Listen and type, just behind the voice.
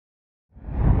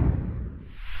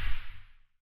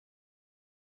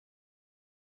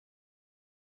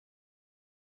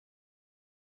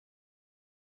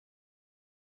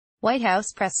White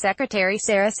House Press Secretary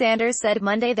Sarah Sanders said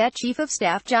Monday that Chief of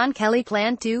Staff John Kelly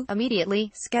planned to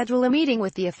immediately schedule a meeting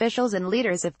with the officials and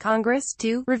leaders of Congress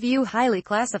to review highly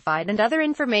classified and other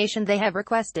information they have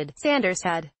requested. Sanders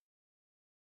had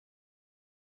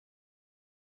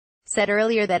said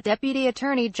earlier that Deputy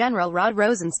Attorney General Rod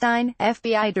Rosenstein,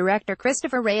 FBI Director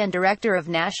Christopher Wray and Director of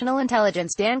National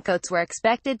Intelligence Dan Coats were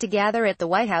expected to gather at the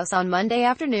White House on Monday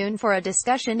afternoon for a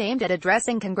discussion aimed at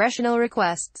addressing congressional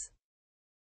requests.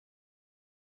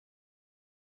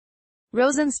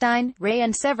 Rosenstein, Wray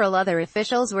and several other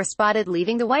officials were spotted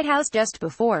leaving the White House just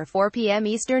before 4 p.m.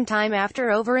 Eastern Time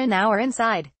after over an hour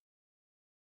inside.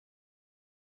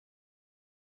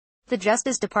 The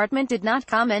Justice Department did not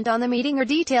comment on the meeting or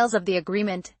details of the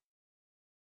agreement.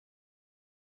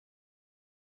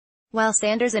 While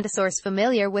Sanders and a source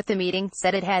familiar with the meeting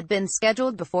said it had been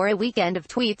scheduled before a weekend of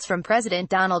tweets from President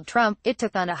Donald Trump, it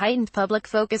took on a heightened public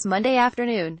focus Monday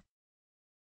afternoon.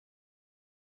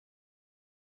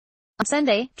 On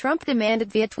Sunday, Trump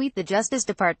demanded via tweet the Justice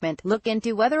Department look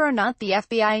into whether or not the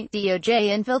FBI, DOJ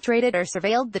infiltrated or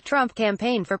surveilled the Trump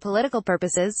campaign for political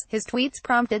purposes. His tweets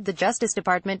prompted the Justice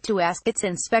Department to ask its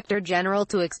Inspector General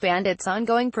to expand its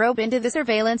ongoing probe into the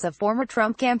surveillance of former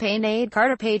Trump campaign aide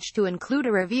Carter Page to include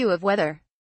a review of whether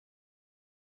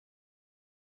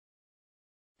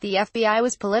the FBI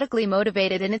was politically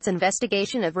motivated in its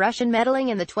investigation of Russian meddling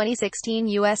in the 2016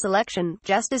 U.S. election.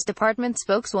 Justice Department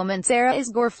spokeswoman Sarah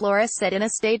Isgur Flores said in a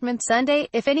statement Sunday,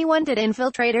 if anyone did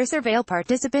infiltrate or surveil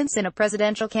participants in a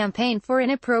presidential campaign for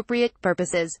inappropriate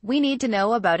purposes, we need to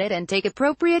know about it and take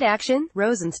appropriate action,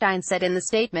 Rosenstein said in the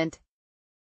statement.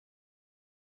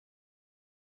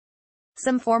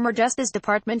 Some former Justice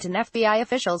Department and FBI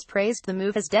officials praised the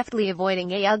move as deftly avoiding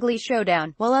a ugly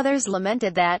showdown, while others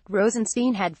lamented that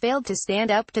Rosenstein had failed to stand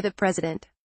up to the president.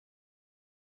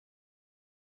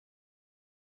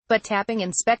 But tapping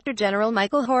Inspector General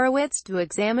Michael Horowitz to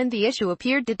examine the issue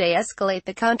appeared to de-escalate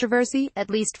the controversy, at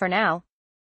least for now.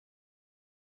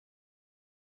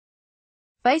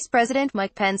 Vice President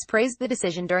Mike Pence praised the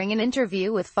decision during an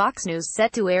interview with Fox News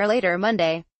set to air later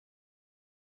Monday.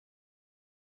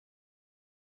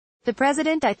 The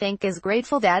president, I think, is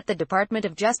grateful that the Department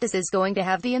of Justice is going to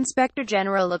have the Inspector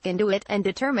General look into it and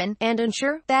determine and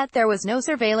ensure that there was no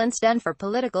surveillance done for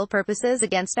political purposes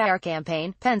against our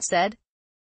campaign, Pence said.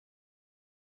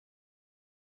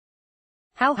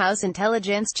 How House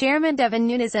Intelligence Chairman Devin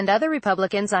Nunes and other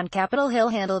Republicans on Capitol Hill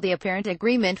handle the apparent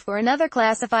agreement for another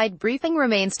classified briefing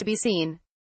remains to be seen.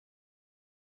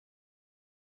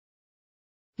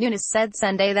 Nunes said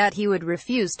Sunday that he would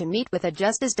refuse to meet with a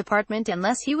Justice Department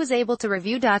unless he was able to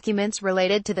review documents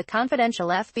related to the confidential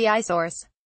FBI source.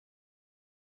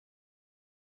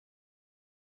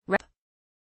 Rep.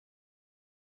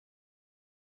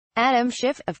 Adam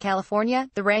Schiff, of California,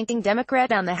 the ranking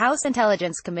Democrat on the House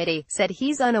Intelligence Committee, said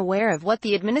he's unaware of what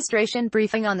the administration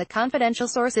briefing on the confidential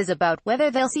source is about,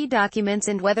 whether they'll see documents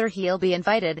and whether he'll be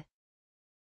invited.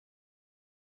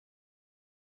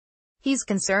 He's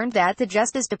concerned that the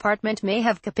Justice Department may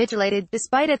have capitulated,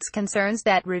 despite its concerns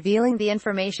that revealing the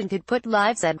information could put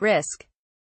lives at risk.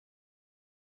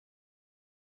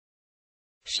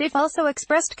 Schiff also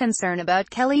expressed concern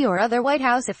about Kelly or other White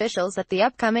House officials at the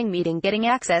upcoming meeting getting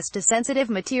access to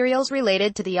sensitive materials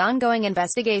related to the ongoing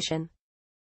investigation.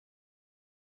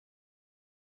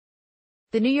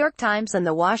 The New York Times and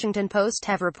The Washington Post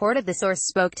have reported the source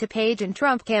spoke to Page and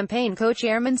Trump campaign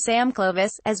co-chairman Sam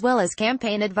Clovis, as well as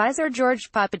campaign advisor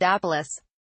George Papadopoulos.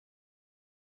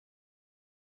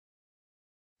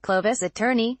 Clovis'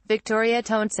 attorney, Victoria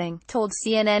Toensing, told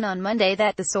CNN on Monday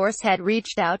that the source had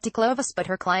reached out to Clovis but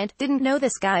her client didn't know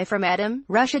this guy from Adam.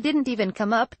 Russia didn't even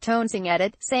come up, Toensing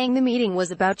added, saying the meeting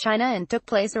was about China and took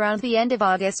place around the end of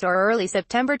August or early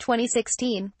September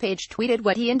 2016. Page tweeted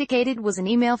what he indicated was an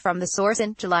email from the source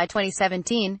in July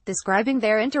 2017, describing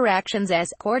their interactions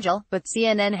as cordial, but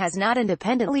CNN has not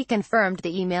independently confirmed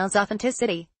the email's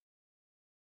authenticity.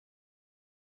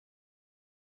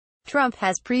 Trump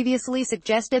has previously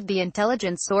suggested the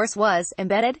intelligence source was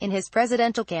embedded in his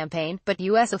presidential campaign, but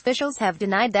U.S. officials have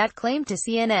denied that claim to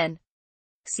CNN.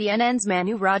 CNN's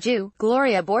Manu Raju,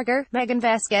 Gloria Borger, Megan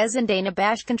Vasquez and Dana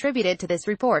Bash contributed to this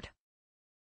report.